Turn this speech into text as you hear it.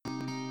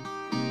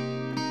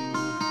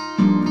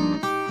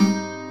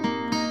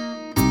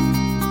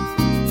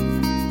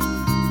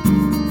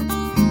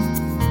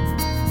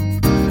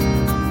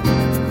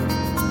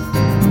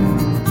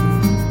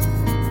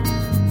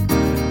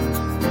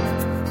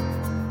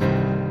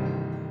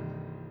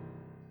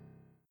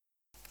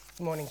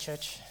Good morning,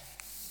 church.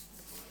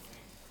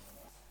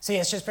 So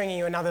it's just bringing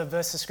you another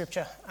verse of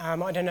scripture. I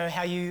don't know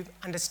how you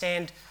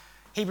understand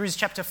Hebrews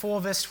chapter 4,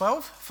 verse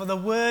 12. For the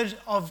word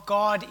of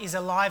God is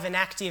alive and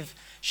active,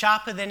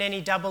 sharper than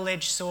any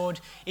double-edged sword.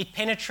 It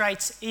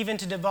penetrates even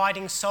to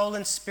dividing soul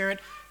and spirit,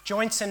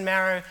 joints and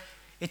marrow.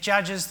 It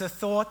judges the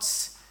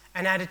thoughts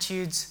and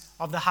attitudes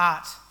of the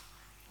heart.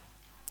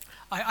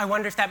 I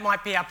wonder if that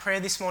might be our prayer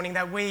this morning,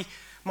 that we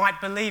might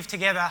believe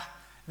together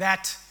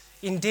that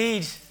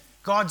indeed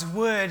God's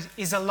word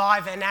is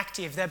alive and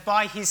active, that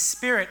by his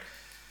Spirit,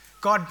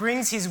 God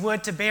brings his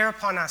word to bear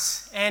upon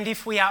us. And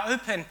if we are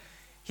open,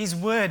 his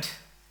word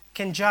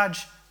can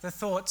judge the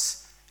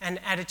thoughts and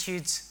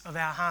attitudes of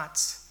our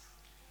hearts.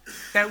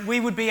 That we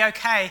would be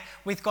okay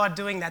with God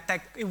doing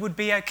that it would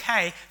be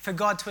okay for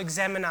God to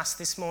examine us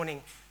this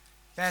morning.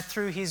 That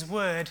through his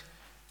word,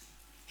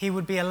 he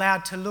would be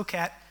allowed to look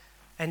at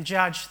and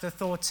judge the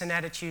thoughts and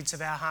attitudes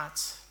of our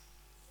hearts.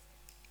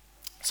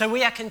 So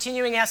we are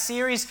continuing our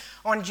series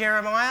on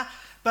Jeremiah,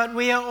 but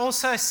we are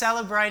also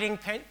celebrating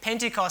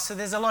Pentecost, so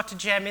there's a lot to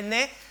jam in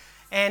there.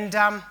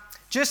 And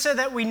just so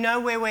that we know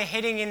where we're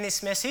heading in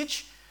this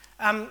message,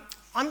 I'm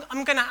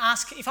going to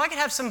ask if I could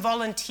have some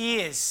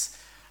volunteers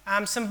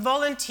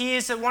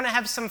that want to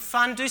have some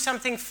fun, do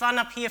something fun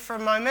up here for a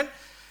moment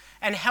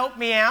and help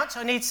me out.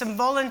 I need some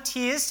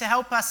volunteers to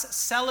help us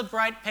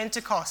celebrate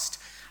Pentecost.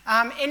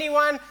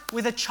 Anyone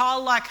with a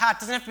childlike heart,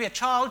 doesn't have to be a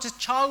child, just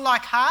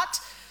childlike heart.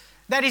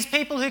 That is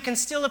people who can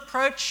still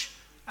approach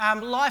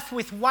life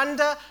with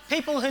wonder,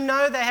 people who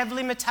know they have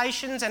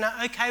limitations and are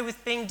okay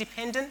with being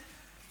dependent.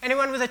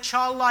 Anyone with a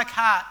childlike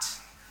heart?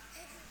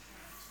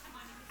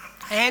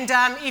 And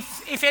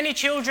if any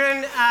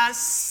children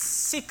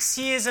 6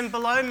 years and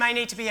below may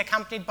need to be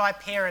accompanied by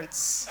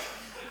parents.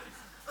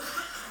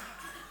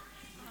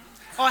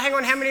 Oh, hang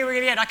on, how many are we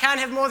going to get? I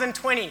can't have more than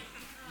 20.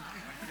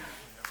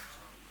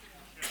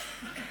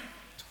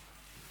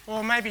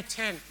 Or maybe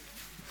 10.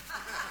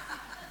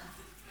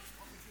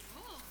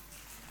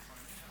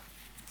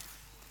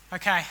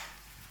 Okay.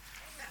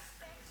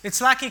 It's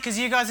lucky because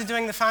you guys are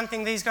doing the fun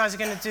thing. These guys are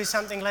going to do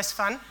something less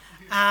fun.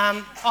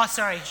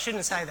 Sorry,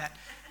 shouldn't say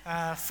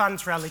that.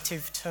 Fun's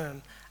relative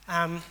term.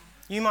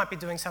 You might be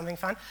doing something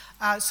fun.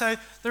 So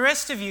the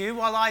rest of you,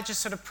 while I just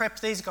sort of prep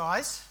these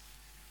guys,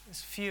 there's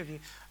a few of you.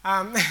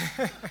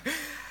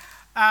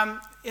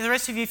 The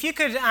rest of you, if you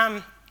could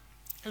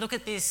look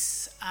at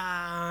this.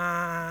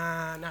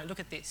 Look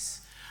at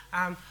this.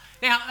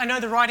 Now, I know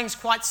the writing's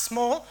quite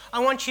small. I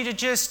want you to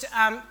just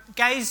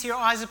gaze your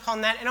eyes upon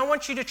that, and I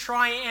want you to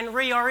try and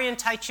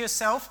reorientate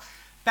yourself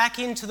back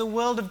into the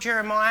world of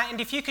Jeremiah.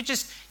 And if you could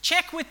just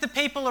check with the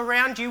people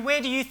around you,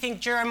 where do you think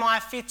Jeremiah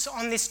fits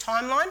on this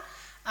timeline?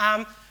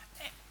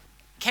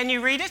 Can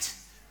you read it?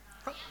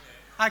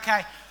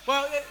 Okay.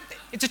 Well,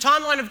 it's a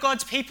timeline of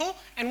God's people,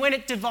 and when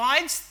it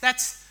divides,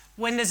 that's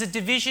when there's a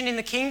division in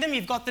the kingdom.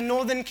 You've got the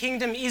northern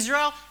kingdom,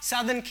 Israel,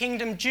 southern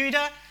kingdom,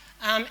 Judah.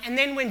 And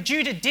then when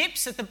Judah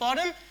dips at the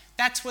bottom,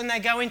 that's when they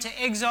go into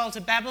exile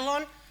to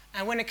Babylon.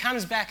 And when it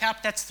comes back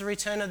up, that's the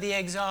return of the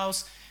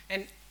exiles.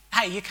 And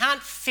hey, you can't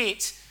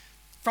fit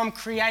from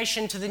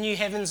creation to the new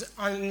heavens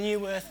on the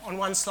new earth on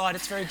one slide.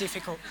 It's very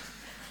difficult.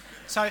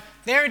 So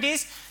there it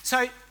is.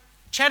 So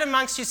chat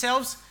amongst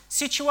yourselves,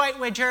 situate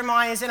where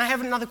Jeremiah is. And I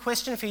have another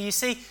question for you.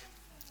 See,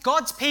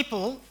 God's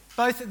people,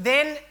 both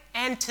then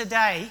and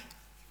today,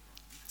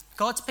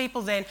 God's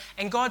people then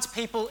and God's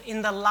people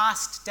in the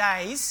last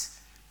days,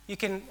 you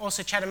can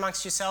also chat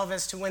amongst yourself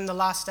as to when the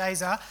last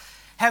days are,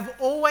 have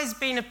always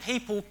been a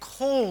people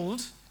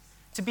called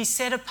to be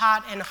set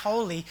apart and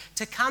holy,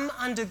 to come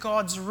under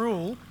God's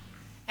rule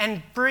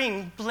and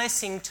bring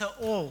blessing to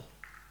all.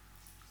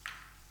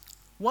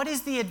 What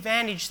is the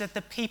advantage that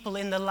the people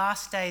in the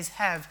last days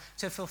have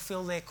to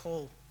fulfill their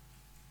call?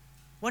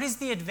 What is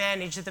the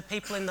advantage that the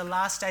people in the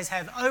last days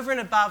have over and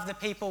above the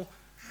people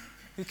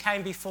who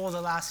came before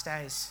the last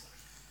days?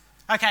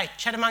 Okay,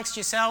 chat amongst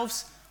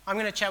yourselves. I'm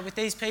going to chat with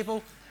these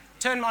people.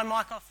 Turn my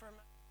mic off for a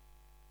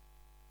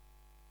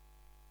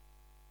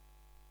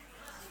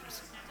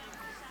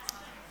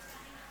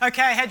moment.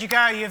 Okay, how'd you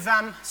go? You've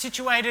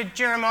situated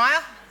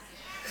Jeremiah?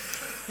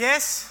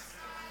 Yes?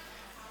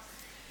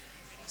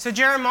 So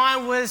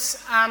Jeremiah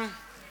was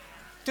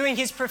doing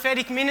his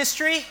prophetic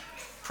ministry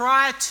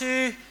prior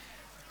to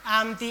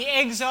the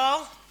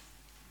exile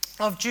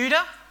of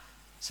Judah.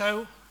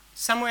 So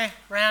somewhere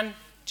around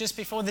just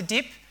before the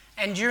dip.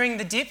 And during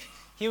the dip,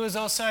 he was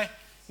also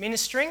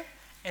ministering.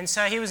 And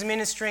so he was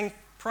ministering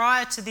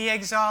prior to the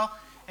exile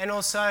and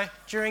also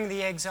during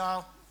the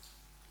exile.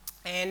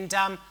 And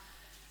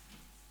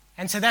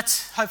so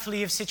that's, hopefully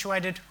you've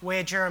situated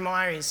where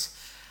Jeremiah is.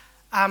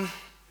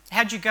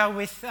 How'd you go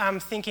with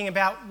thinking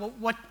about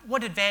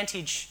what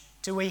advantage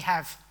do we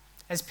have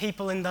as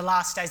people in the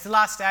last days? The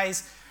last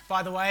days,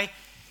 by the way,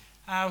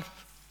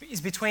 is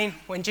between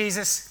when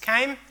Jesus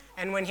came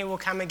and when he will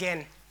come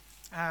again.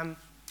 The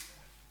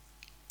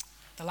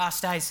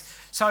last days.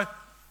 So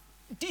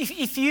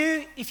if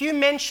you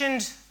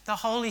mentioned the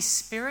Holy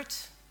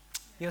Spirit,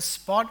 you're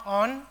spot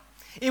on.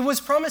 It was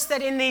promised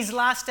that in these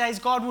last days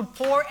God would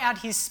pour out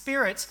his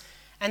Spirit,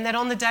 and that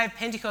on the day of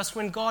Pentecost,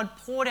 when God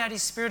poured out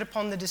his Spirit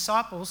upon the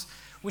disciples,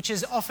 which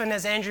is often,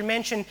 as Andrew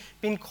mentioned,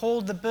 been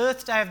called the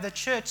birthday of the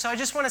church. So I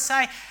just want to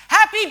say,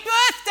 happy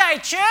birthday,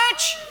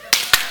 church!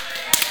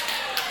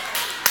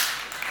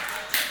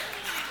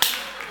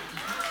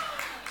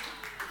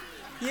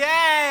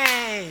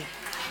 Yay!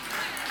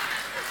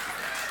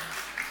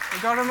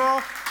 You got them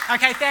all?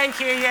 Okay, thank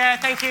you. Yeah,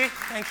 thank you.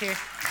 Thank you.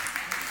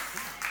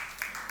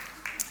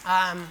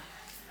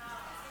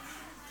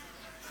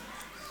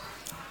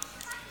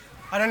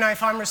 I don't know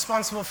if I'm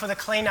responsible for the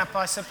cleanup.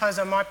 I suppose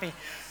I might be.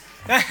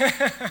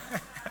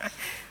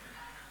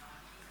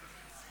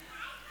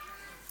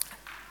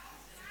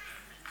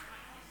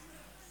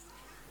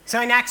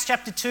 So in Acts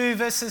chapter 2,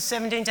 verses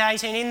 17 to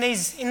 18,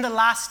 in the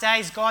last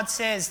days, God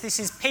says, this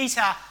is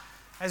Peter,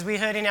 as we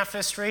heard in our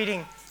first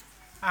reading,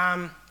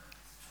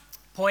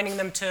 pointing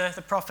them to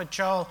the prophet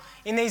Joel.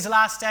 In these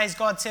last days,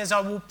 God says, I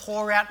will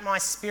pour out my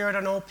Spirit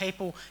on all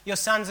people. Your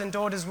sons and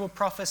daughters will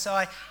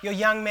prophesy. Your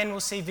young men will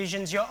see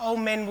visions. Your old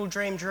men will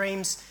dream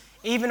dreams.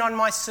 Even on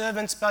my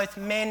servants, both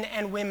men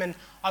and women,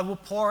 I will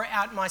pour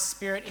out my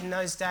Spirit in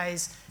those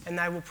days, and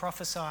they will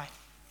prophesy.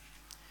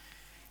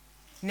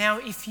 Now,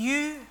 if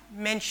you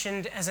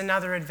mentioned as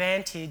another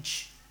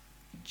advantage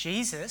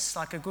Jesus,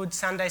 like a good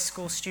Sunday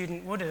school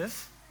student would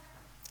have,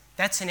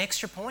 that's an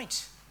extra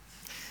point.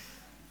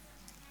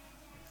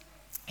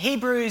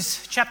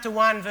 Hebrews chapter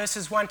 1,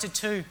 verses 1 to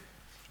 2.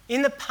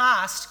 In the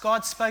past,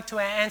 God spoke to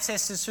our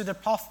ancestors through the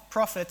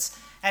prophets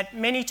at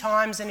many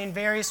times and in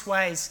various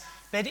ways.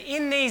 But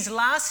in these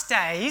last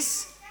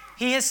days,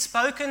 he has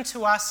spoken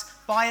to us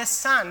by a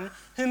Son,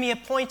 whom he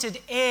appointed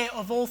heir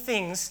of all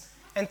things,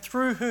 and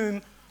through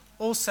whom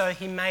also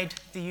he made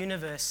the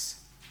universe.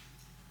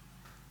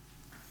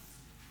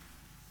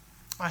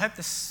 I hope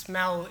the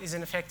smell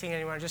isn't affecting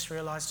anyone. I just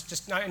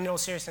realised, in all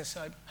seriousness,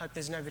 I hope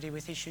there's nobody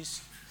with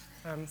issues.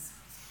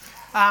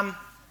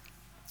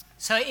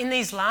 So in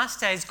these last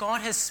days,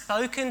 God has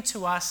spoken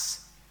to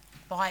us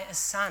by a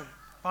Son,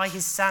 by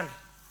his Son.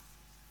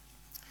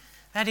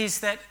 That is,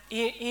 that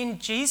in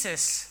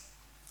Jesus,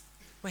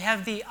 we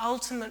have the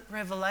ultimate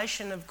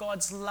revelation of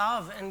God's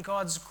love and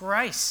God's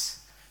grace.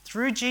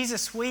 Through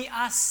Jesus, we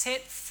are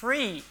set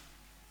free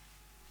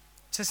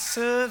to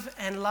serve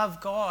and love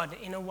God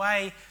in a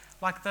way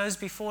like those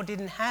before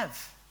didn't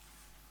have.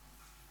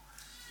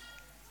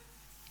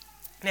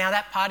 Now,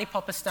 that party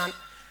popper stunt,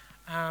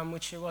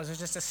 which it was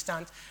just a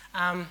stunt,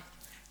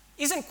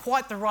 isn't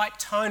quite the right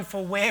tone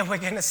for where we're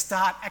going to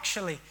start,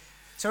 actually.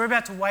 So we're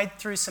about to wade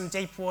through some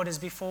deep waters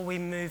before we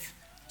move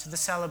to the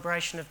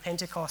celebration of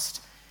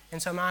Pentecost.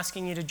 And so I'm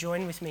asking you to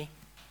join with me.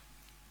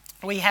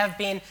 We have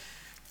been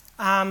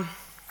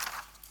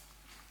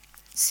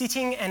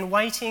sitting and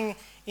waiting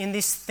in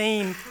this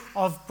theme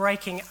of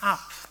breaking up.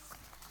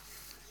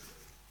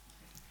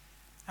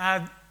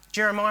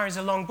 Jeremiah is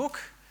a long book,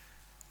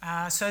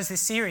 so is this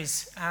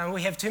series.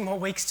 We have 2 more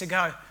weeks to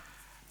go.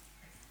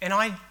 And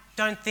I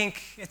don't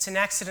think it's an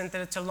accident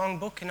that it's a long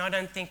book, and I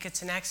don't think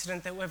it's an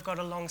accident that we've got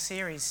a long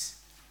series.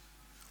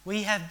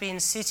 We have been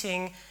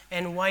sitting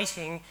and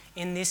waiting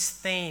in this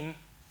theme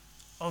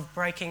of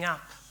breaking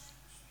up.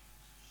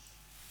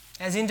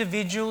 As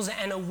individuals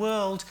and a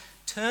world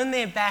turn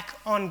their back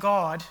on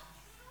God,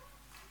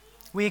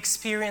 we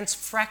experience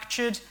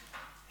fractured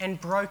and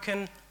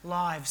broken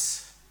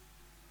lives.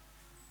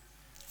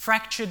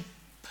 Fractured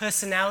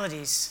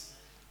personalities,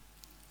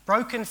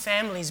 broken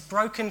families,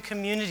 broken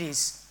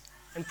communities,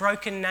 and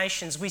broken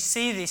nations. We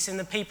see this in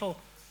the people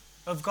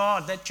of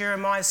God that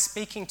Jeremiah is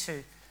speaking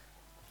to.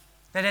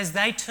 That as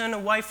they turn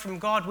away from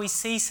God, we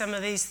see some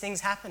of these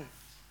things happen.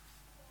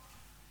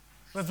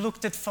 We've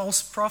looked at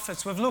false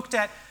prophets. We've looked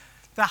at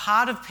the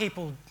heart of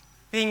people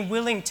being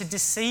willing to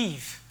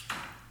deceive,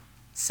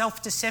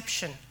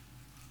 self-deception.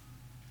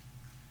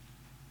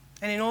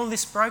 And in all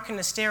this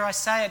brokenness, dare I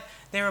say it,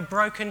 there are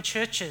broken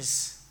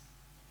churches.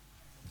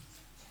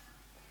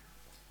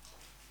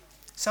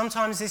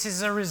 Sometimes this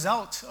is a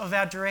result of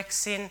our direct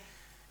sin,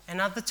 and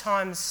other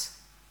times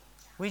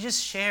we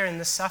just share in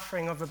the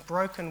suffering of a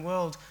broken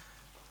world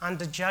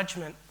under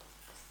judgment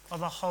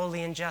of a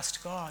holy and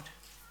just God.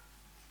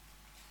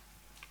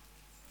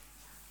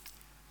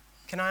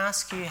 Can I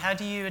ask you, how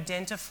do you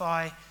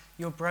identify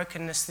your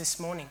brokenness this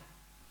morning?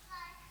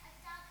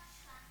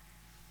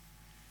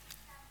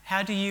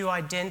 How do you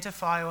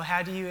identify or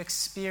how do you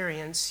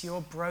experience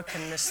your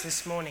brokenness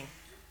this morning?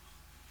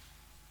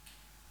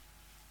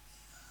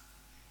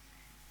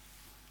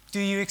 Do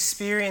you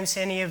experience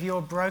any of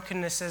your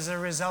brokenness as a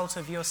result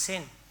of your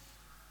sin?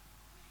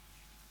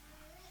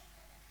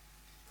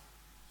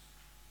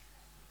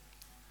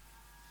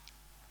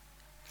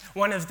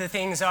 One of the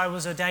things I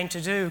was ordained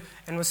to do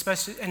and is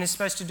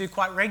supposed to do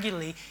quite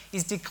regularly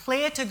is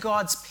declare to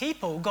God's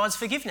people God's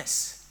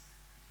forgiveness.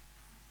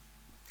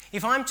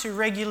 If I'm to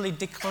regularly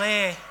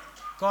declare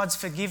God's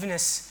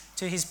forgiveness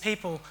to his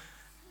people,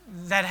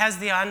 that has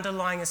the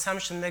underlying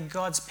assumption that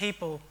God's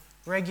people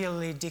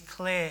regularly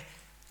declare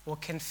or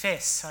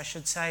confess, I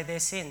should say, their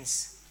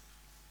sins.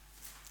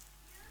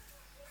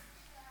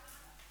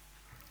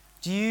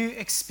 Do you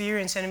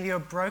experience any of your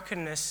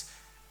brokenness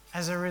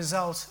as a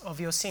result of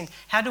your sin?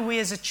 How do we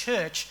as a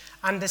church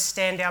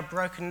understand our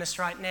brokenness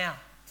right now?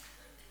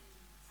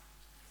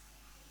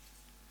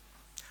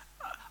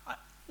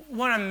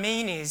 What I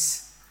mean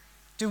is,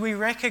 do we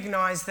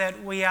recognize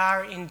that we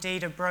are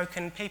indeed a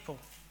broken people?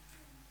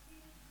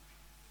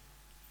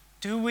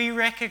 Do we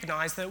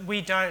recognize that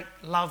we don't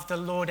love the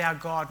Lord our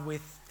God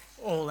with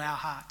all our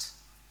heart?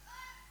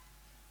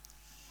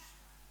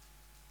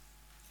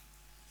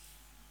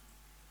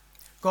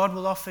 God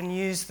will often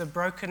use the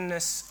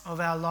brokenness of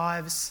our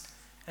lives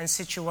and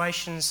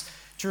situations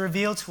to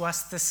reveal to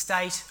us the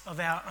state of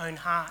our own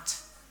heart.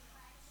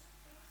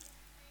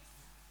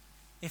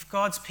 If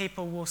God's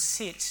people will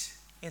sit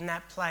in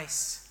that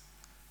place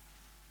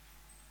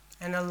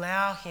and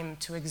allow Him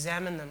to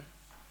examine them,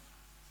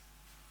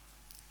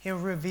 He'll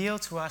reveal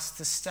to us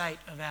the state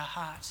of our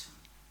heart.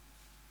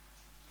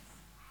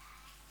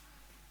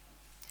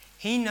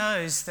 He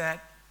knows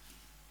that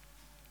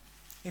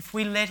if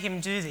we let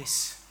Him do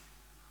this,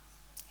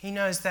 He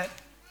knows that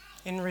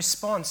in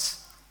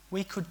response,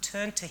 we could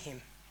turn to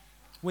Him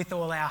with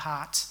all our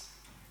heart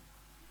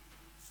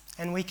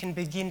and we can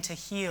begin to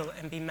heal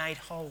and be made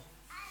whole.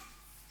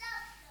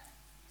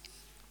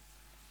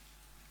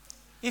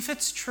 If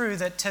it's true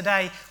that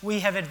today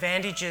we have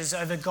advantages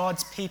over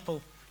God's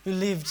people who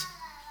lived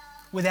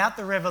without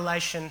the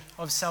revelation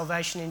of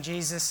salvation in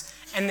Jesus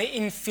and the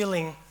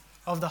infilling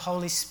of the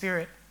Holy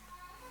Spirit,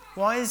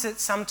 why is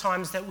it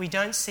sometimes that we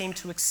don't seem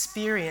to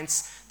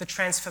experience the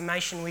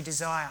transformation we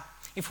desire?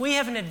 If we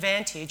have an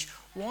advantage,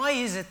 why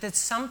is it that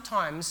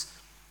sometimes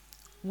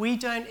we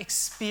don't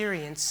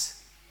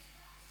experience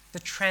the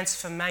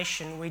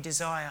transformation we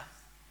desire?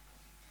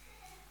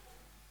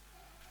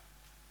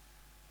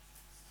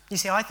 You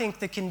see, I think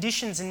the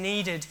conditions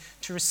needed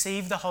to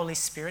receive the Holy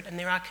Spirit, and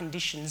there are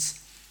conditions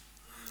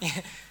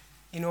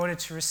in order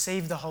to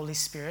receive the Holy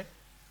Spirit,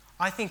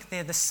 I think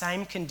they're the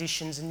same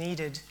conditions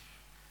needed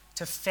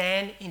to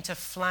fan into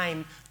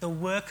flame the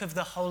work of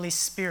the Holy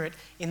Spirit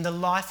in the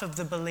life of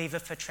the believer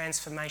for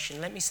transformation.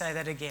 Let me say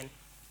that again.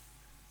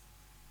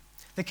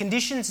 The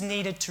conditions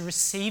needed to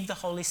receive the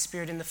Holy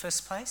Spirit in the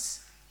first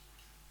place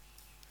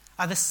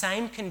are the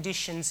same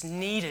conditions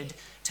needed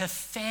to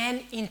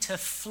fan into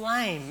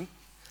flame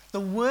the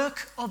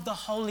work of the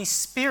Holy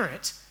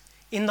Spirit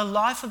in the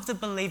life of the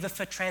believer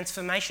for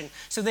transformation.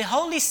 So the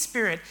Holy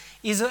Spirit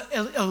is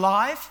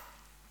alive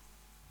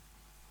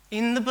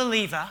in the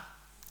believer,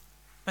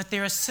 but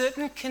there are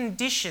certain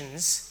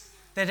conditions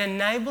that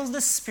enable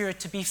the Spirit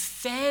to be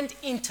fanned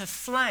into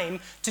flame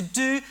to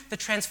do the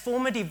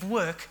transformative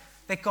work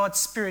that God's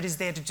Spirit is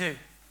there to do.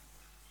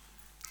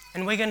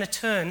 And we're going to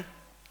turn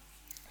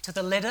to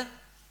the letter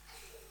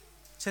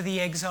to the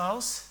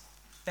exiles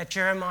that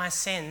Jeremiah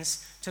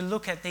sends to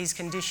look at these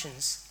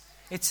conditions.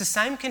 It's the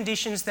same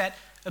conditions that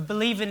a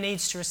believer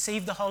needs to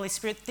receive the Holy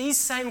Spirit. These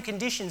same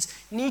conditions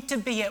need to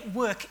be at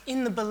work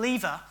in the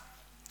believer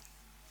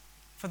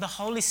for the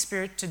Holy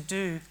Spirit to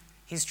do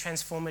His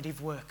transformative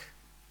work.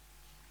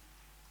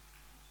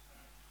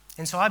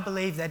 And so I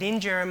believe that in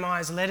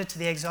Jeremiah's letter to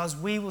the exiles,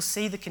 we will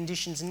see the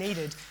conditions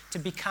needed to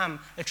become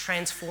a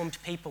transformed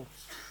people.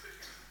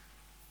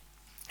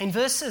 In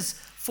verses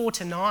 4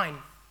 to 9,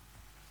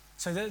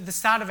 so the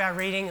start of our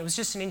reading, it was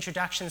just an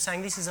introduction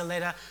saying this is a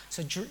letter.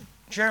 So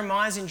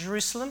Jeremiah's in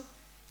Jerusalem,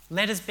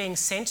 letters being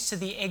sent to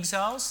the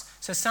exiles.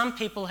 So some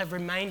people have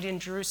remained in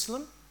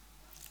Jerusalem,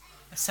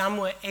 some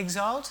were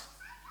exiled,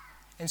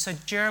 and so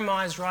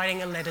Jeremiah is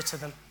writing a letter to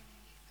them.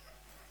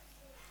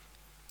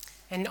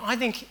 And I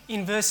think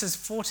in verses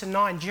 4 to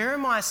 9,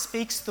 Jeremiah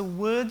speaks the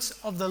words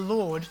of the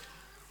Lord,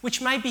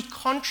 which may be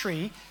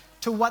contrary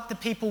to what the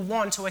people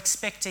want or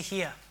expect to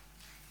hear.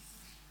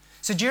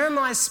 So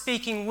Jeremiah is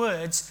speaking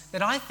words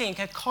that I think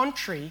are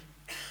contrary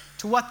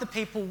to what the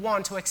people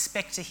want or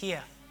expect to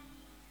hear.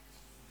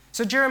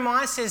 So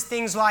Jeremiah says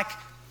things like,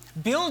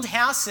 build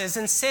houses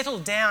and settle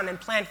down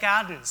and plant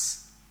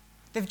gardens.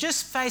 They've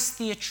just faced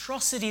the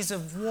atrocities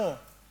of war.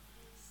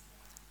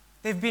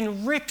 They've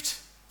been ripped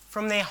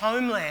from their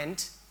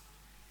homeland.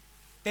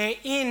 They're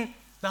in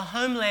the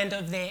homeland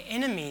of their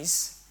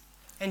enemies.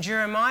 And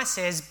Jeremiah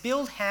says,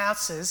 build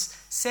houses,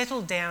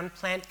 settle down,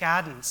 plant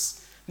gardens.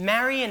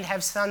 Marry and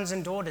have sons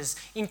and daughters.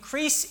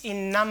 Increase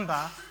in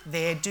number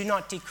there, do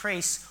not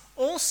decrease.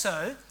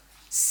 Also,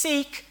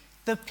 seek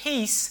the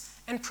peace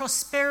and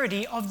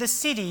prosperity of the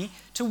city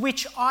to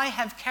which I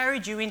have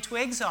carried you into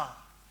exile.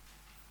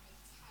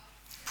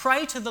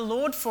 Pray to the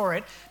Lord for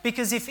it,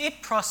 because if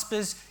it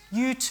prospers,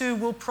 you too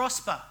will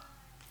prosper.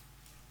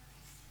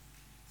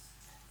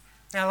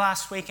 Now,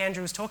 last week,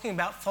 Andrew was talking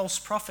about false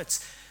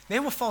prophets.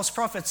 There were false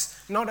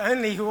prophets not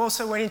only who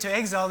also went into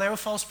exile, there were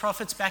false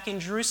prophets back in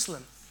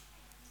Jerusalem.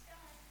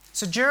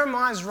 So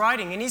Jeremiah is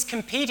writing and he's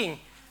competing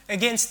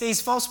against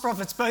these false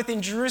prophets both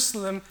in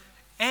Jerusalem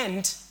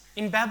and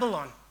in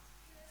Babylon.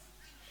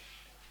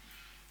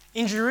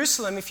 In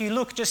Jerusalem, if you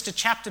look just a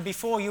chapter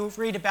before, you'll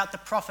read about the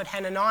prophet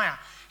Hananiah.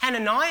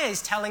 Hananiah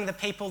is telling the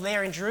people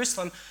there in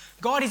Jerusalem,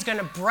 God is going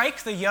to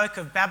break the yoke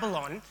of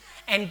Babylon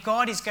and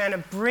God is going to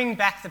bring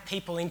back the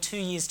people in 2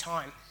 years'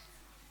 time.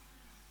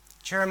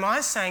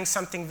 Jeremiah's saying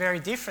something very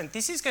different.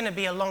 This is going to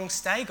be a long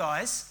stay,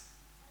 guys.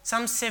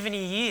 Some 70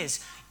 years.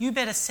 You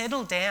better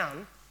settle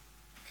down,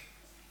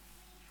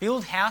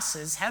 build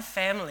houses, have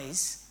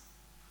families,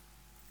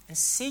 and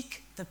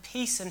seek the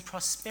peace and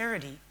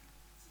prosperity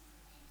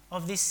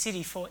of this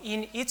city, for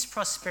in its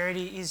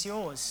prosperity is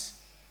yours.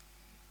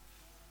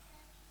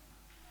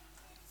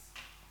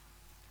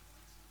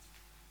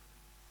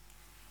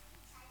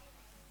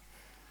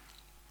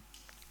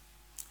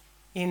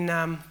 In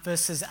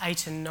verses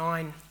 8 and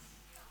 9,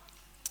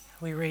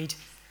 we read,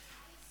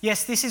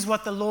 "Yes, this is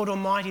what the Lord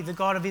Almighty, the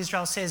God of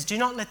Israel, says. Do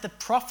not let the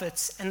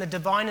prophets and the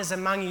diviners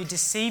among you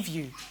deceive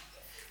you.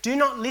 Do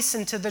not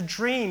listen to the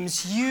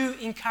dreams you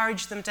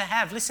encourage them to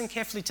have." Listen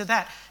carefully to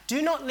that.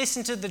 Do not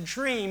listen to the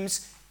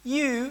dreams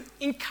you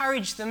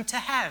encourage them to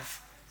have.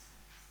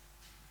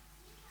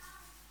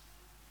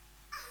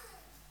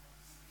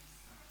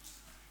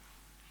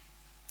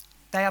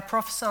 They are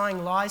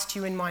prophesying lies to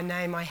you in my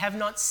name. I have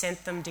not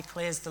sent them,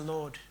 declares the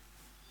Lord.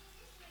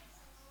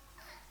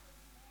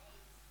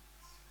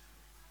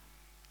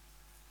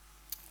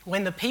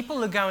 When the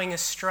people are going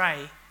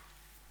astray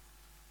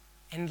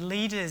and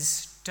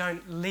leaders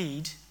don't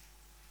lead,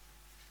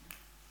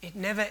 it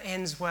never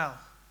ends well.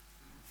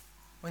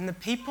 When the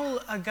people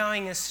are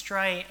going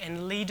astray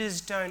and leaders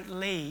don't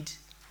lead,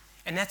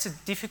 and that's a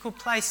difficult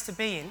place to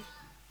be in,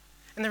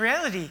 and the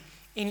reality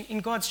in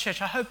God's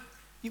church, I hope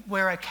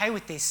we're okay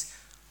with this,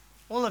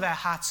 all of our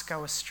hearts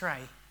go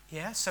astray,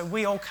 yeah? So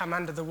we all come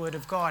under the word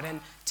of God,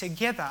 and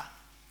together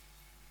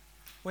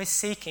we're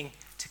seeking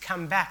to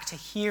come back to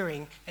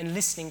hearing and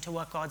listening to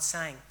what God's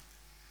saying.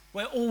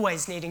 We're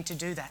always needing to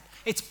do that.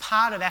 It's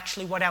part of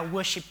actually what our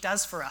worship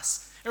does for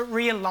us. It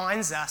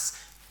realigns us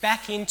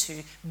back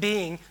into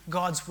being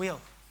God's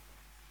will.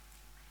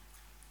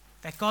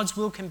 That God's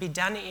will can be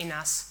done in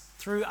us,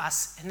 through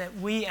us, and that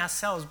we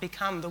ourselves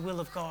become the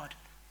will of God.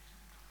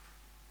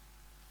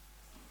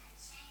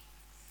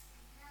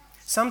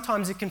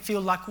 Sometimes it can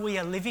feel like we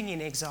are living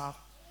in exile,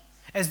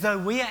 as though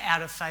we are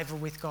out of favour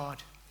with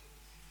God.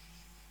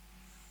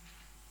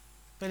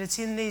 But it's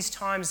in these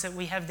times that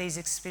we have these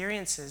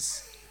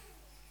experiences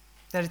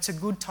that it's a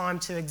good time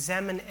to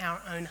examine our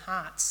own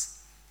hearts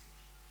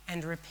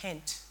and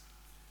repent.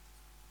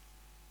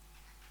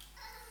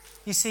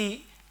 You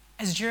see,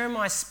 as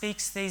Jeremiah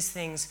speaks these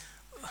things,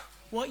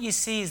 what you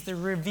see is the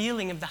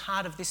revealing of the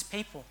heart of this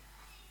people.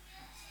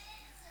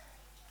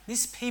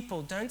 This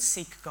people don't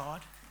seek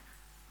God.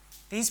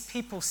 These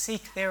people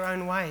seek their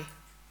own way.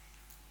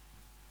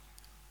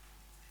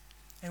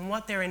 And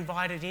what they're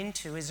invited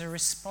into is a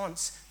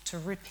response to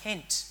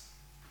repent,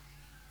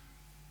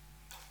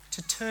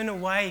 to turn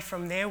away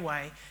from their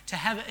way, to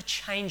have a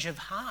change of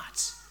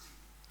heart.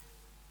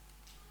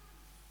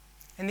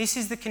 And this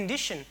is the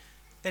condition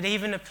that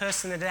even a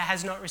person that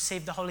has not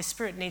received the Holy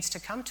Spirit needs to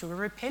come to, a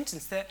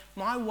repentance, that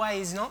my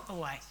way is not the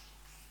way.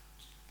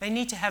 They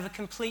need to have a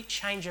complete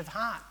change of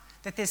heart,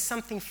 that there's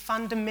something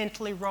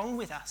fundamentally wrong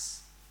with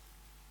us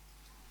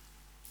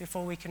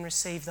before we can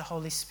receive the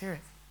Holy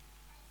Spirit.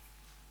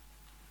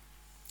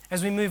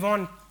 As we move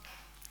on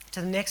to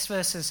the next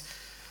verses,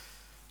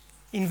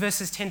 in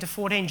verses 10 to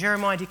 14,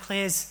 Jeremiah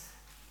declares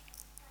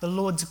the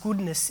Lord's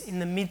goodness in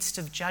the midst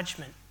of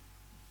judgment.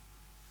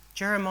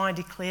 Jeremiah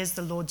declares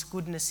the Lord's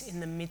goodness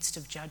in the midst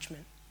of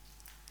judgment.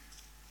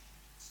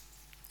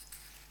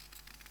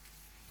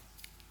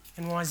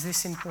 And why is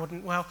this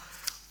important? Well,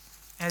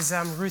 as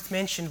Ruth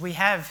mentioned, we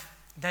have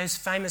those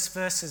famous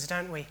verses,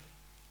 don't we?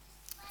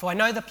 For I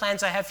know the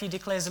plans I have for you,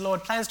 declares the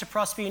Lord, plans to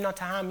prosper you, not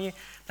to harm you,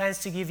 plans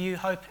to give you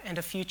hope and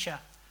a future.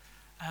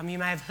 You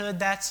may have heard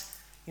that.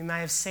 You may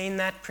have seen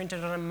that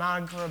printed on a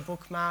mug or a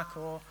bookmark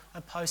or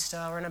a poster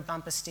or in a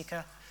bumper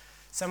sticker.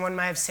 Someone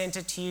may have sent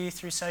it to you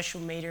through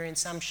social media in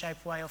some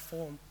shape, way or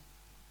form.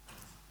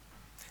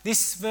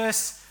 This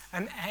verse,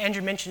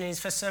 Andrew mentioned in his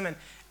first sermon,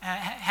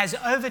 has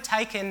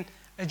overtaken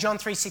John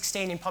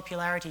 3:16 in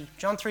popularity.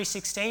 John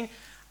 3:16,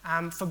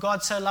 for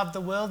God so loved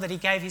the world that he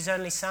gave his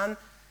only son,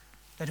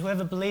 that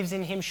whoever believes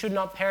in him should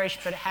not perish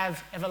but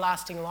have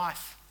everlasting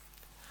life.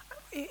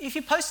 If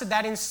you posted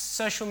that in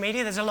social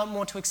media, there's a lot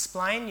more to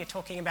explain. You're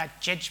talking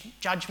about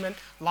judgment,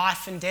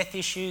 life and death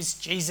issues,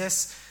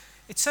 Jesus.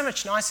 It's so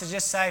much nicer to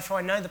just say, for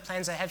I know the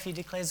plans I have for you,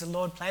 declares the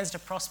Lord, plans to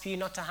prosper you,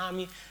 not to harm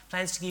you,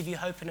 plans to give you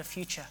hope and a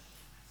future.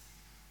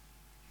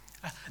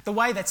 The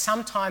way that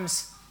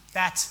sometimes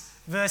that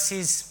verse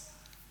is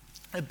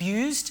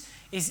abused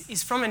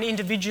is from an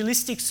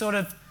individualistic sort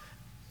of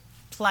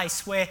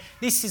place where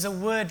this is a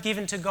word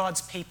given to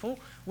God's people.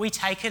 We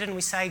take it and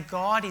we say,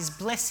 God is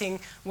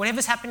blessing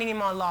whatever's happening in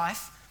my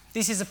life.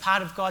 This is a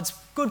part of God's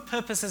good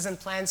purposes and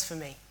plans for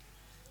me.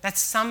 That's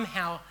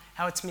somehow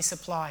how it's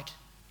misapplied.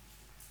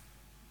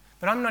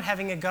 But I'm not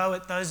having a go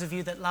at those of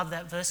you that love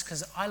that verse,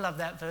 because I love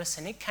that verse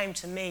and it came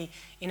to me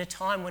in a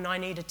time when I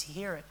needed to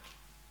hear it.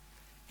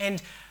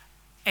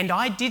 And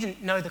I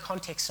didn't know the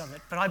context of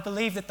it, but I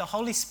believe that the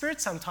Holy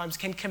Spirit sometimes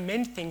can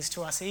commend things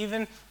to us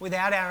even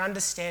without our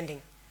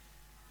understanding,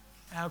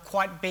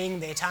 quite being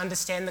there to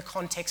understand the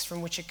context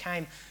from which it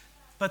came.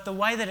 But the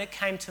way that it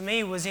came to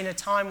me was in a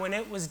time when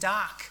it was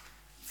dark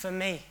for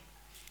me.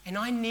 And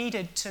I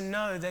needed to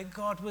know that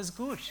God was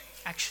good,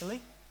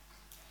 actually.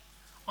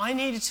 I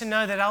needed to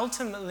know that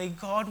ultimately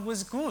God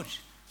was good.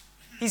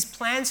 His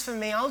plans for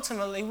me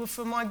ultimately were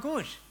for my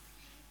good.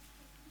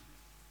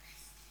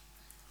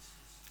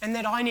 And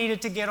that I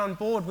needed to get on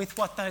board with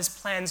what those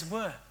plans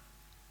were.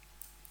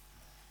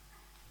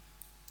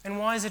 And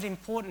why is it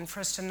important for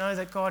us to know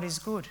that God is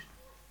good?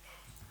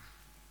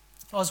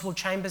 Oswald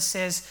Chambers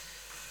says,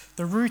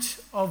 the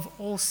root of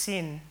all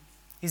sin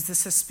is the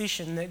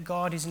suspicion that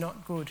God is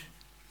not good.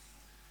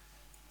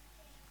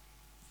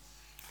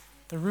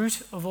 The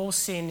root of all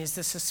sin is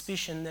the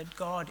suspicion that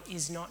God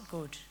is not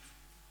good.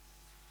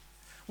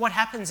 What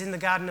happens in the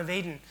Garden of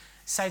Eden?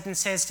 Satan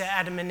says to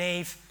Adam and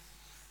Eve,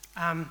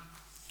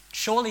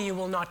 surely you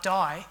will not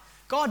die.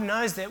 God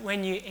knows that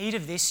when you eat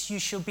of this, you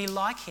shall be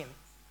like him.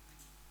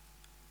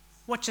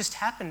 What just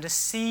happened? A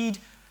seed,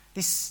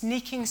 this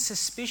sneaking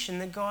suspicion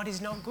that God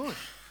is not good.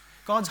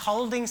 God's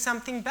holding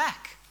something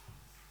back.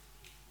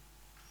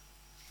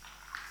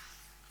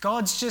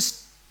 God's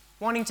just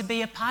wanting to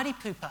be a party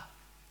pooper.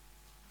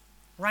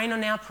 Rain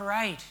on our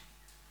parade.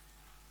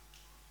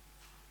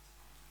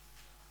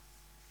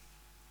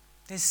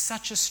 There's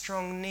such a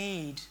strong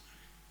need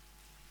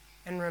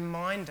and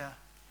reminder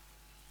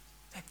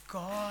that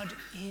God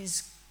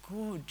is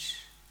good.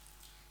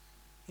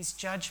 His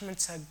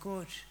judgments are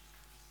good.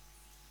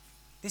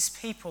 This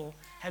people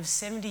have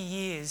 70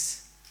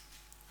 years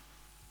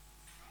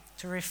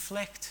to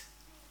reflect,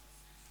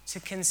 to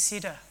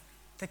consider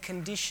the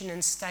condition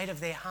and state of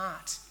their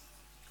heart.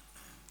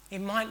 It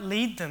might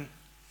lead them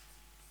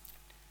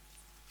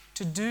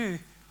to do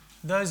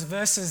those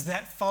verses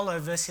that follow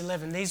verse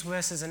 11. These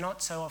verses are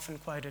not so often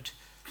quoted.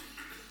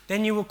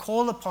 Then you will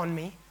call upon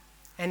me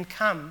and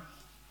come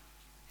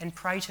and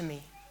pray to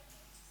me,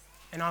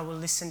 and I will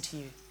listen to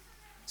you.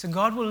 So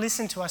God will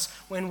listen to us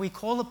when we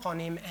call upon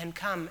him and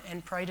come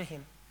and pray to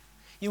him.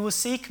 You will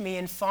seek me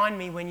and find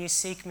me when you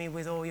seek me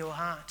with all your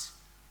heart.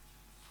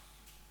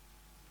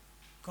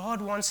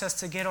 God wants us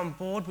to get on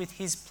board with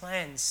his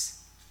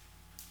plans.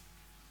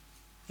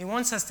 He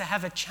wants us to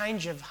have a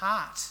change of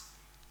heart,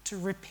 to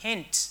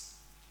repent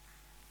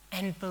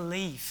and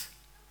believe.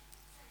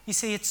 You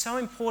see, it's so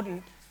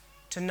important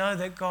to know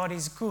that God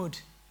is good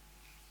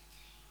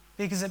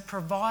because it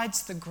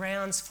provides the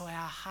grounds for our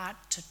heart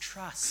to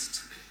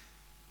trust.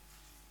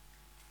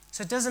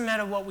 So it doesn't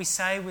matter what we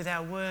say with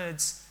our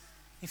words,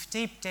 if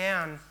deep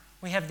down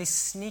we have this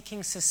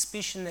sneaking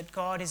suspicion that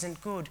God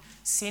isn't good,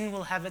 sin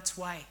will have its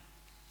way.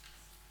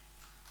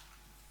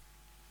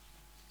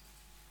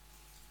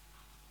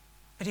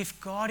 But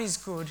if God is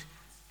good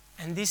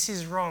and this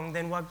is wrong,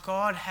 then what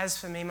God has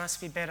for me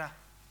must be better.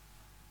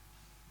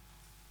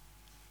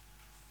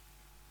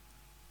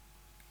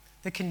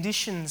 The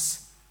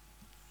conditions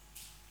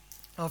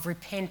of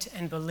repent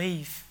and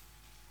believe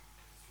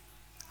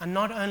are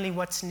not only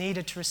what's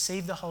needed to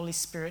receive the Holy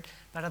Spirit,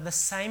 but are the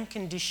same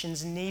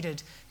conditions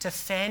needed to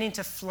fan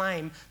into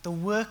flame the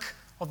work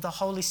of the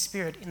Holy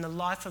Spirit in the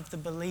life of the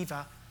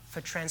believer for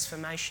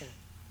transformation.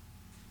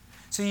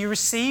 So you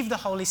receive the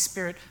Holy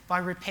Spirit by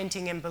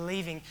repenting and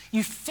believing.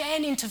 You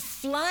fan into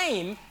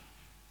flame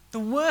the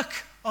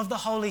work of the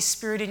Holy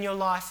Spirit in your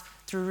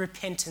life through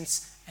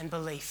repentance and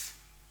belief.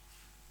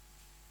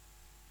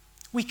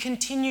 We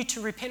continue to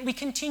repent. We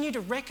continue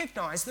to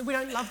recognize that we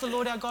don't love the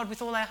Lord our God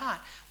with all our heart.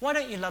 Why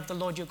don't you love the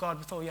Lord your God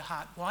with all your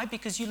heart? Why?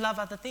 Because you love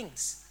other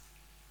things.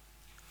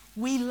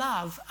 We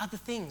love other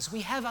things.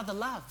 We have other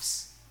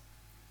loves.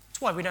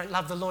 That's why we don't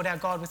love the Lord our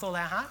God with all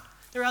our heart.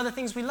 There are other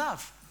things we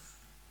love.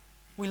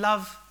 We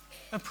love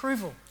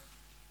approval.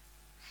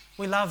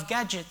 We love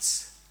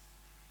gadgets.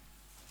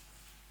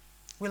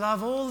 We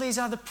love all these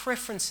other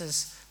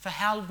preferences for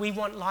how we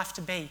want life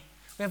to be.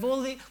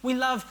 We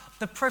love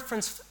the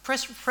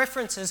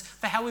preferences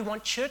for how we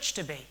want church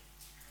to be.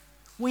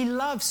 We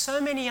love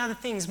so many other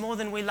things more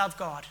than we love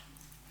God.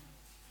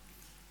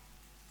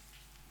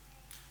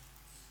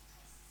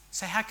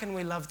 So how can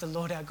we love the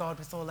Lord our God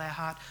with all our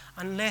heart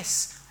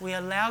unless we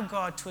allow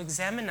God to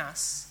examine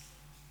us,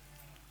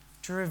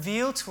 to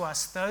reveal to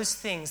us those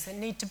things that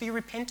need to be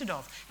repented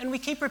of? And we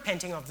keep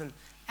repenting of them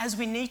as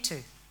we need to.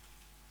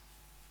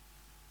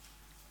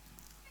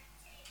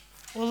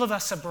 All of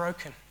us are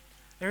broken.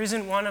 There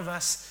isn't one of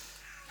us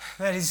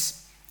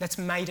that's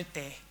made it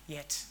there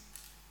yet.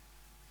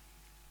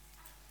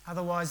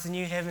 Otherwise, the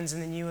new heavens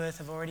and the new earth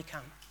have already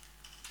come.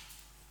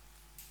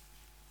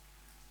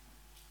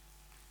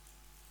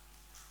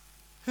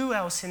 Who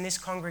else in this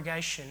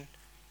congregation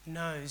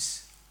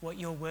knows what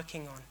you're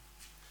working on?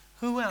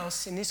 Who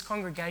else in this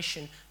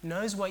congregation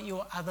knows what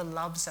your other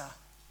loves are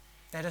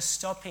that are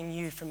stopping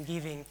you from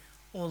giving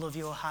all of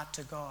your heart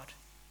to God?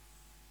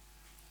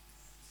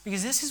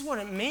 Because this is what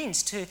it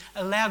means to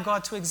allow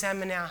God to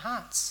examine our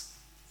hearts.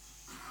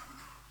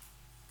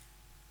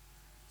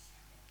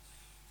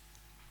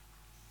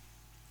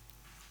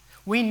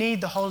 We need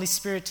the Holy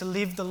Spirit to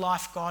live the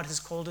life God has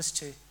called us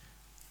to.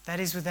 That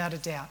is without a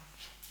doubt.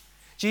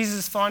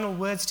 Jesus' final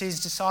words to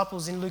his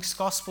disciples in Luke's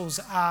Gospels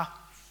are,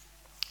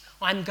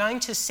 I'm going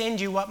to send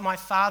you what my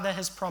Father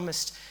has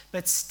promised,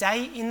 but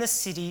stay in the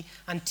city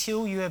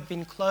until you have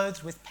been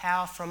clothed with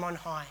power from on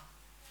high."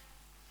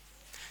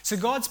 So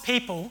God's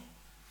people,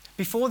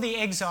 before the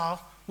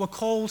exile, were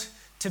called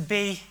to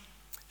be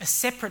a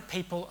separate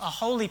people, a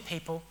holy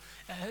people.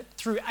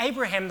 Through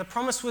Abraham, the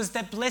promise was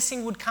that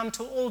blessing would come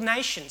to all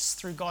nations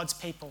through God's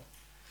people.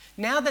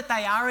 Now that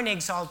they are an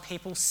exiled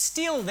people,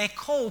 still they're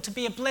called to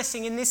be a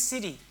blessing in this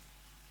city,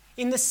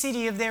 in the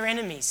city of their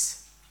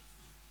enemies.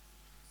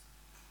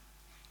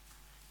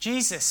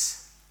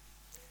 Jesus,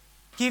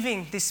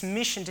 giving this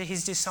mission to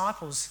his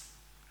disciples,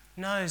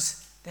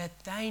 knows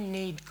that they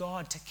need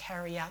God to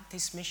carry out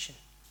this mission,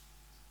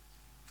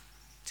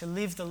 to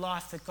live the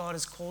life that God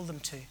has called them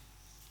to.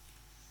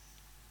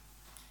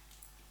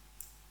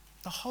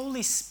 The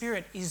Holy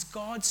Spirit is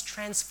God's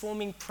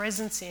transforming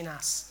presence in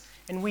us,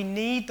 and we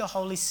need the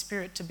Holy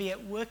Spirit to be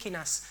at work in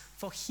us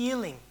for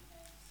healing,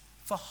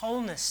 for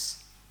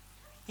wholeness,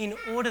 in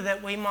order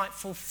that we might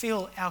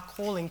fulfill our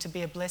calling to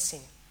be a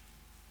blessing.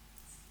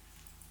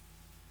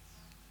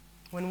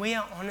 When we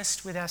are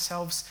honest with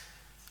ourselves,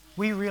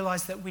 we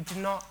realize that we do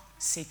not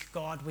seek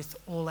God with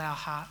all our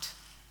heart.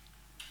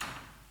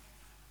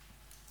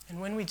 And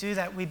when we do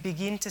that, we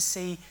begin to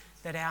see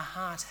that our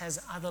heart has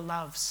other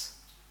loves.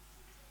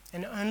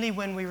 And only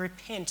when we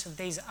repent of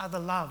these other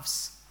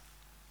loves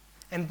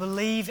and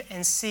believe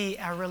and see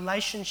our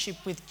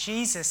relationship with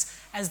Jesus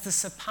as the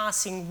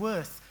surpassing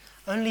worth,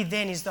 only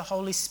then is the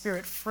Holy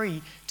Spirit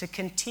free to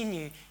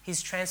continue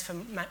his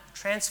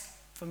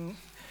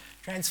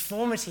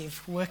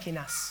transformative work in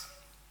us.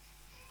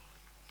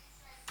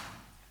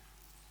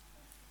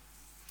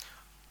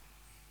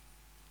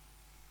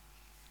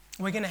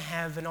 We're going to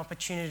have an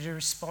opportunity to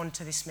respond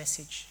to this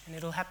message, and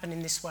it'll happen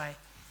in this way.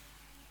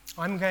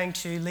 I'm going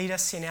to lead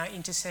us in our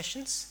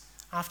intercessions.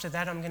 After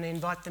that, I'm going to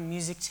invite the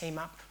music team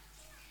up.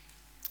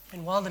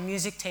 And while the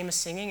music team is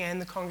singing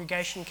and the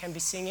congregation can be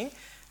singing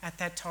at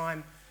that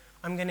time,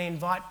 I'm going to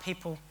invite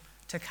people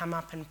to come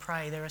up and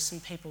pray. There are some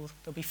people,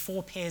 there'll be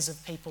 4 pairs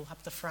of people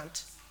up the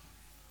front.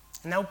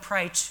 And they'll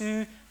pray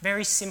 2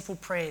 very simple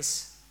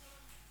prayers.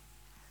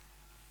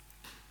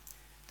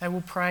 They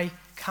will pray,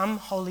 "Come,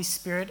 Holy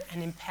Spirit,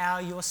 and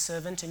empower your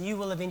servant," and you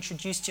will have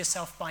introduced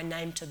yourself by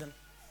name to them.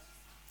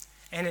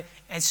 And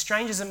as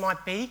strange as it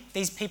might be,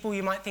 these people,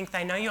 you might think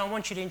they know you. I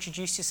want you to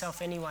introduce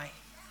yourself anyway,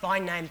 by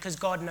name, because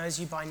God knows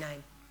you by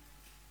name.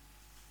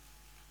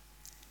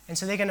 And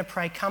so they're going to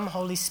pray, "Come,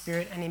 Holy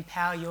Spirit, and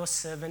empower your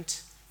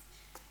servant."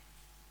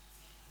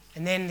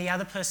 And then the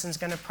other person's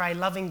going to pray,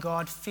 "Loving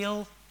God,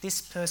 fill this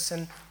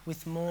person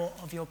with more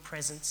of your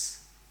presence.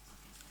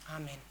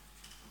 Amen."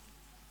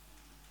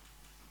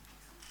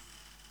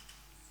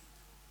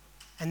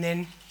 And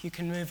then you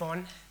can move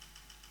on.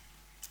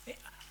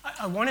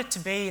 I want it to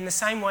be in the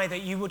same way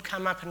that you would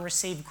come up and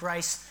receive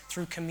grace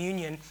through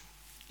communion.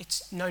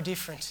 It's no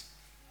different.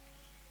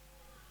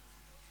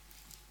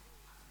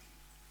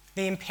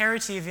 The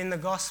imperative in the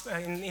gospel,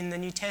 in the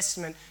New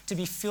Testament, to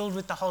be filled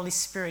with the Holy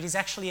Spirit is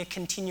actually a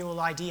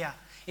continual idea.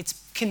 It's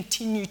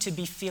continue to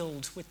be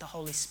filled with the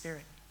Holy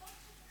Spirit.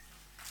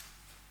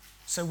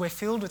 So we're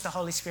filled with the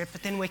Holy Spirit,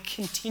 but then we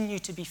continue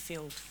to be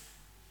filled.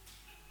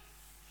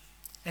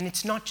 And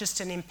it's not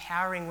just an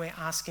empowering we're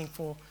asking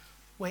for.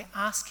 We're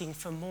asking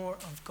for more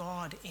of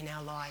God in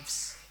our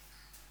lives.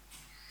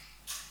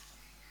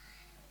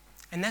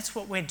 And that's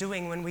what we're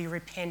doing when we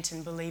repent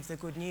and believe the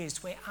good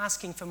news. We're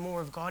asking for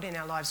more of God in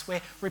our lives.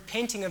 We're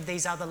repenting of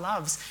these other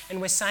loves, and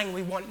we're saying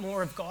we want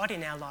more of God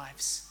in our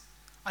lives.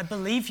 I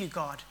believe you,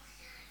 God.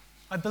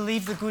 I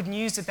believe the good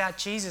news about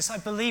Jesus. I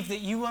believe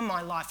that you are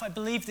my life. I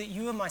believe that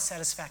you are my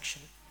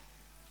satisfaction.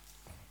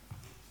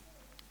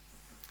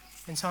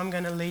 And so I'm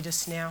going to lead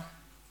us now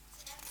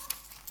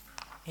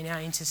in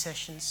our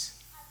intercessions.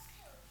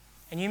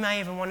 And you may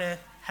even want to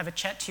have a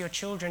chat to your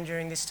children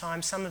during this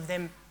time. Some of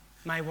them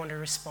may want to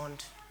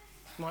respond.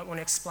 You might want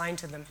to explain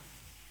to them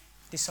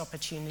this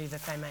opportunity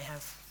that they may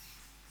have.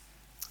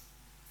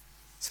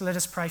 So let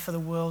us pray for the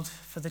world,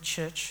 for the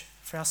church,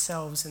 for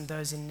ourselves and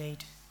those in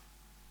need.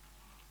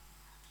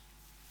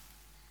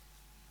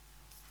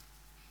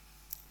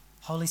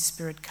 Holy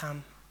Spirit,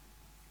 come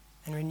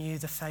and renew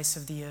the face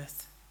of the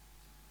earth.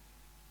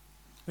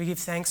 We give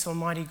thanks,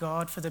 Almighty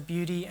God, for the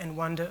beauty and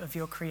wonder of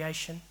your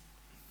creation.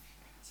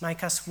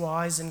 Make us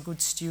wise and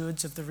good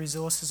stewards of the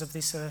resources of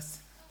this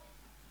earth.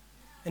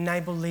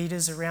 Enable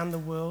leaders around the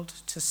world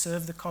to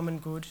serve the common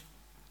good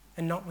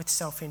and not with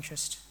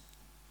self-interest,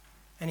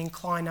 and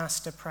incline us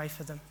to pray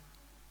for them.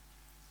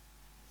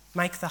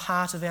 Make the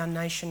heart of our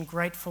nation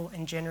grateful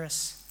and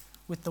generous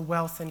with the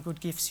wealth and good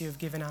gifts you have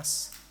given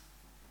us,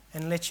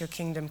 and let your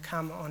kingdom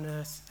come on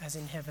earth as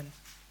in heaven.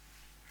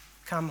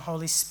 Come,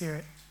 Holy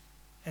Spirit,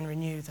 and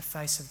renew the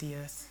face of the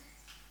earth.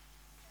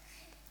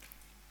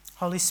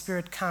 Holy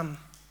Spirit, come,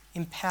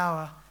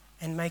 empower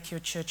and make your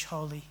church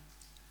holy.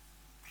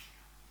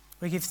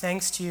 We give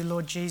thanks to you,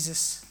 Lord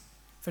Jesus,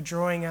 for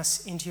drawing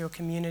us into your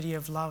community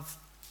of love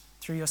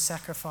through your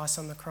sacrifice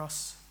on the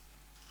cross.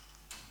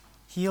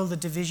 Heal the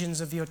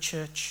divisions of your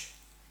church.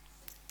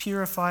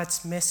 Purify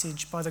its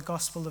message by the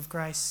gospel of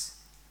grace,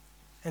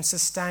 and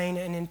sustain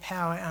and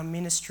empower our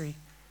ministry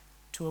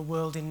to a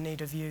world in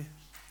need of you.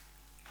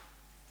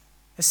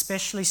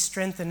 Especially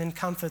strengthen and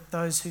comfort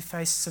those who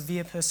face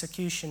severe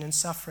persecution and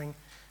suffering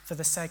for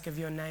the sake of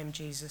your name,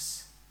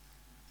 Jesus.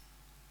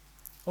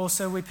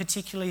 Also, we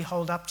particularly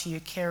hold up to you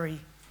Kerry,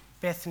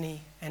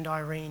 Bethany, and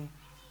Irene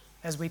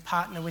as we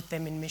partner with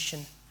them in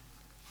mission.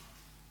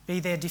 Be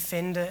their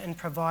defender and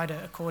provider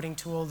according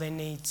to all their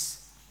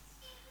needs.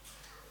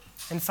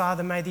 And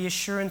Father, may the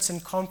assurance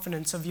and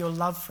confidence of your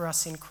love for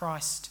us in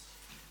Christ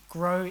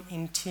grow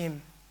in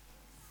Tim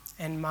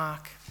and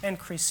Mark and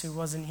Chris, who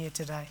wasn't here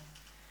today.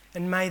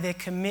 And may their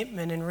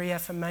commitment and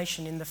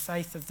reaffirmation in the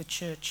faith of the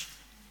church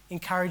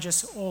encourage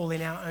us all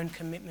in our own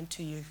commitment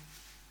to you.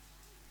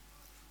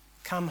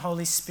 Come,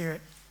 Holy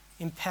Spirit,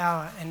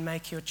 empower and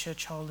make your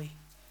church holy.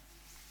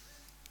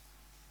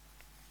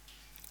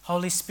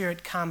 Holy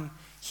Spirit, come,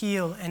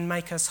 heal and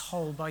make us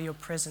whole by your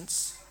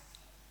presence.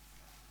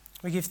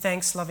 We give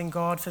thanks, loving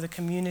God, for the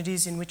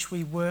communities in which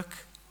we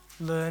work,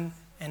 learn,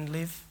 and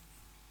live.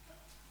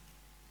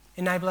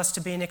 Enable us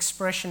to be an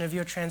expression of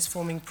your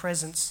transforming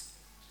presence,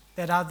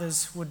 that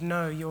others would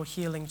know your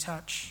healing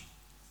touch.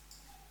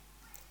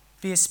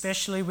 Be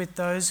especially with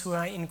those who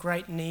are in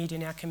great need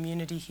in our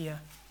community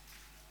here.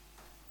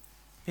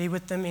 Be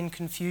with them in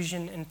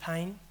confusion and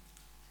pain.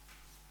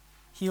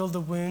 Heal the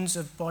wounds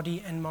of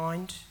body and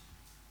mind.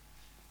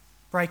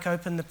 Break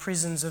open the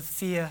prisons of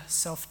fear,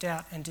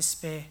 self-doubt, and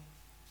despair,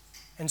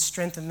 and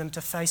strengthen them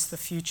to face the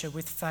future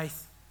with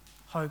faith,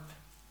 hope,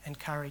 and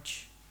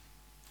courage.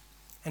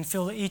 And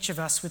fill each of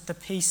us with the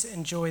peace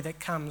and joy that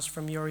comes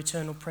from your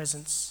eternal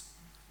presence.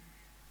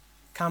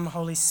 Come,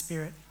 Holy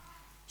Spirit,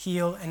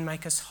 heal and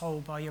make us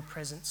whole by your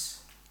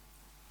presence.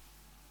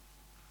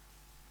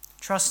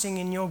 Trusting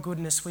in your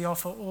goodness, we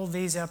offer all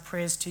these our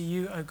prayers to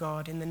you, O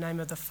God, in the name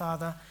of the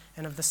Father,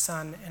 and of the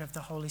Son, and of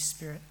the Holy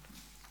Spirit.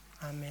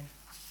 Amen.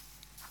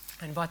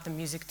 I invite the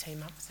music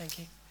team up. Thank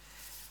you.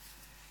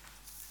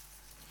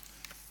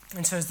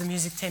 And so as the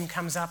music team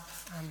comes up,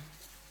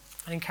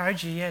 I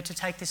encourage you, to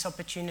take this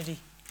opportunity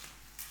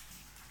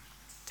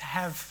to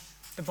have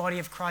the body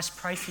of Christ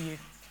pray for you,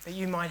 that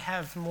you might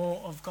have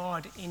more of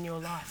God in your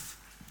life.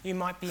 You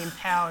might be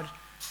empowered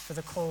for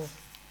the call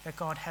that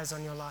God has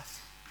on your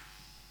life.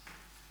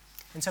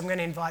 And so I'm going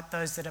to invite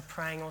those that are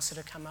praying also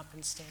to come up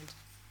and stand.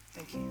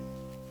 Thank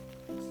you.